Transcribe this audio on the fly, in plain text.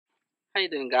How you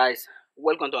doing, guys?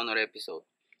 Welcome to another episode.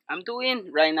 I'm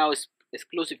doing right now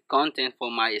exclusive content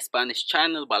for my Spanish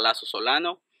channel, Balazo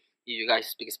Solano. If you guys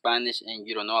speak Spanish and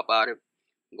you don't know about it,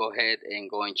 go ahead and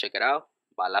go and check it out,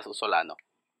 Balazo Solano.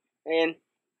 And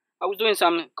I was doing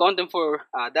some content for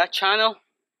that channel,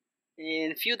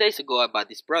 and a few days ago I bought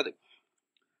this product,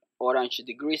 Orange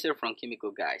Degreaser from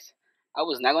Chemical Guys. I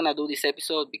was not gonna do this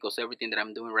episode because everything that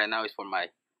I'm doing right now is for my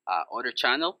other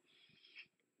channel.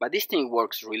 But this thing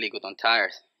works really good on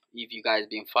tires. If you guys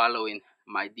been following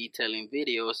my detailing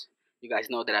videos, you guys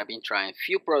know that I've been trying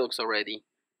few products already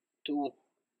to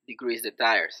degrease the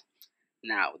tires.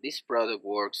 Now this product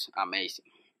works amazing.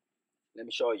 Let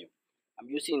me show you. I'm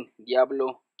using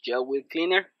Diablo gel wheel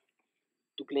cleaner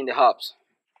to clean the hubs.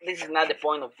 This is not the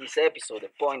point of this episode. The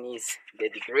point is the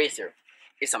degreaser.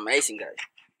 It's amazing, guys.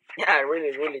 Yeah, I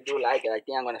really do like it. I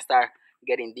think I'm gonna start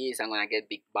getting these. I'm gonna get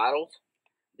big bottles,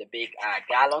 the big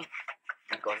gallon,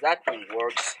 because that thing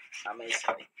works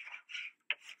amazingly.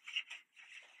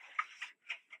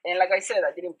 And like I said,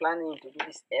 I didn't plan to do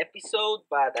this episode,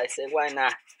 but I said, why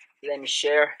not? Let me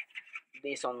share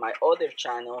this on my other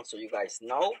channel so you guys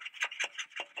know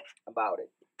about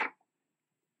it.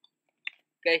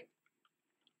 Okay,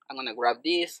 I'm gonna grab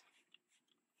this,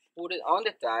 put it on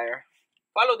the tire,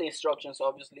 follow the instructions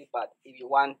obviously, but if you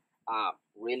want a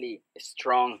really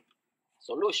strong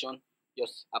solution,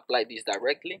 just apply this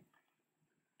directly.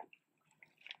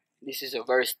 This is a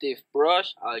very stiff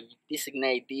brush. I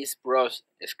designate this brush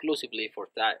exclusively for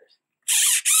tires.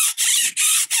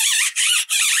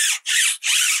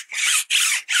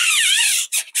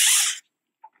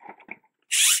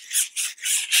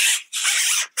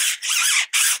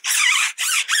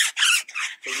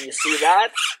 So you see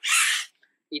that?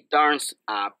 It turns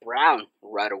brown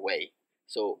right away.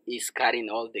 So it's cutting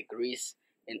all the grease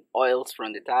and oils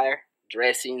from the tire,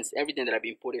 dressings, everything that I've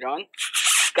been putting on.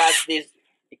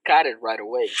 It cut it right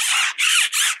away.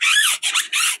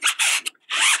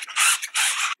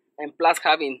 And plus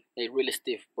having a really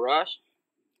stiff brush,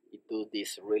 it does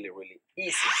this really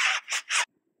easy.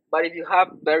 But if you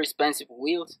have very expensive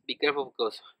wheels, be careful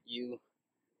because you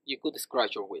could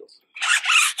scratch your wheels.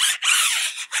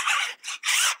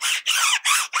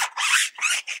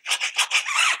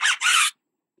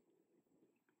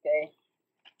 Okay,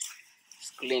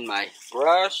 just clean my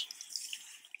brush.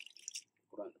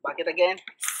 Put on the bucket again.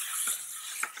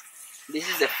 This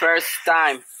is the first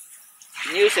time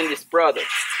using this product.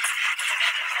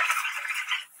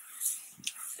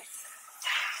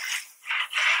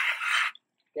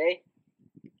 Okay,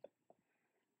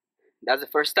 that's the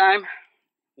first time.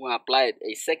 We'll apply it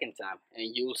a second time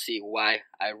and you'll see why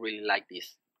I really like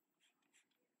this.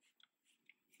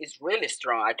 It's really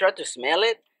strong. I tried to smell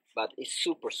it, but it's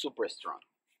super strong.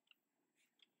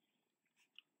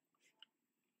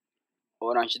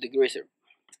 Orange degreaser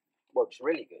works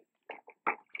really good.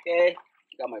 Okay,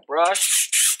 got my brush.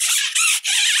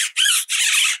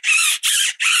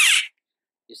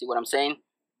 You see what I'm saying?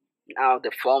 Now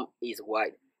the foam is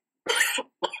white.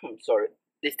 Sorry,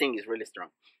 this thing is really strong.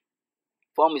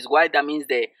 Foam is white, that means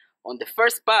that on the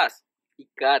first pass, it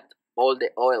cut all the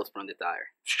oils from the tire.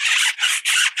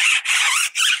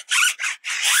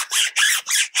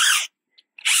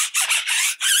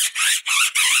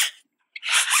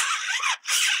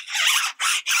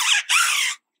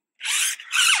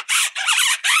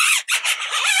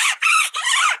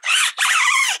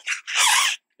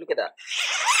 Look at that.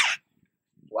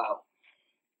 Wow.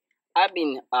 I've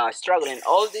been struggling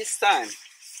all this time.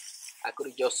 I could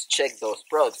have just checked those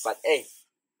products, but hey,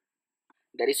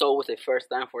 there is always a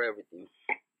first time for everything.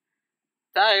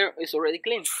 Tire is already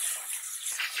clean.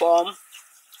 Foam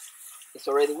is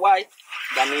already white.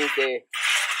 That means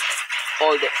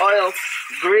all the oil,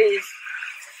 grease,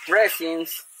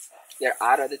 dressings, they're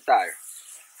out of the tire.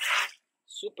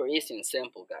 Super easy and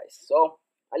simple, guys. So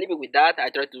I leave it with that.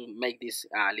 I try to make this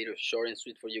a little short and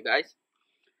sweet for you guys.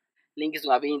 Link is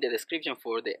gonna be in the description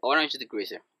for the orange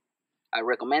degreaser. I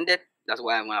recommend it. That's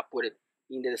why I'm gonna put it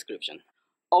in the description.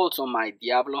 Also my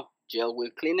Diablo gel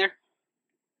wheel cleaner.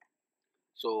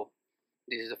 So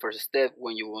this is the first step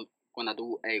when you wanna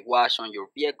do a wash on your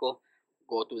vehicle.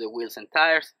 Go to the wheels and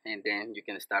tires, and then you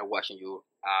can start washing your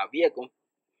vehicle.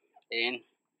 And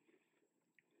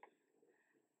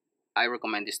I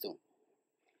recommend this too.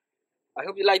 I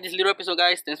hope you like this little episode,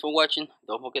 guys. Thanks for watching.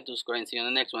 Don't forget to subscribe and see you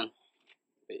on the next one.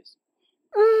 Peace.